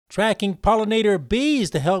tracking pollinator bees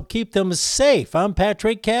to help keep them safe. I'm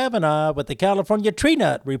Patrick Cavanaugh with the California Tree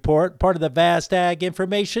Nut Report, part of the Vast Ag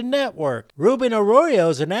Information Network. Ruben Arroyo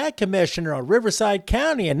is an ag commissioner of Riverside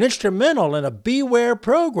County and instrumental in a Beware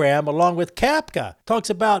program along with CAPCA. Talks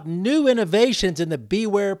about new innovations in the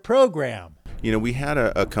Beware program. You know, we had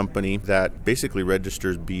a company that basically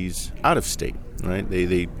registers bees out of state, right?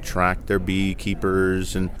 They track their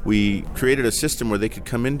beekeepers, and we created a system where they could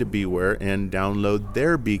come into Beware and download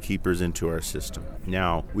their beekeepers into our system.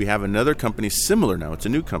 Now, we have another company similar now. It's a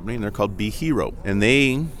new company, and they're called Bee Hero, and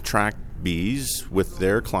they track bees with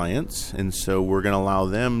their clients, and so we're going to allow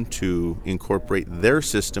them to incorporate their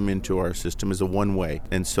system into our system as a one-way.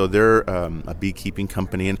 And so they're a beekeeping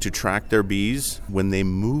company, and to track their bees when they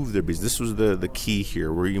move their bees. This was the key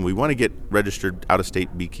here. We want to get registered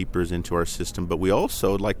out-of-state beekeepers into our system, but we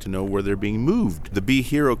also would like to know where they're being moved. The Bee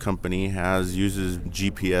Hero company uses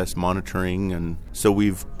GPS monitoring, and so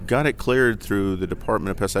we've got it cleared through the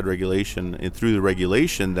Department of Pesticide Regulation and through the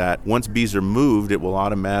regulation that once bees are moved, it will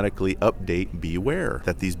automatically update Beware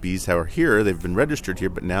that these bees are here. They've been registered here,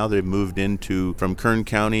 but now they've moved from Kern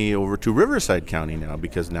County over to Riverside County now,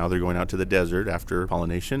 because now they're going out to the desert after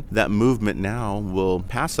pollination. That movement now will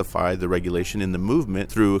pacify the regulation in the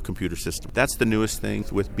movement through a computer system. That's the newest thing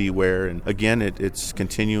with Beware, and again, it's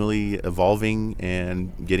continually evolving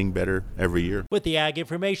and getting better every year. With the Ag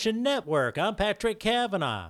Information Network, I'm Patrick Cavanaugh.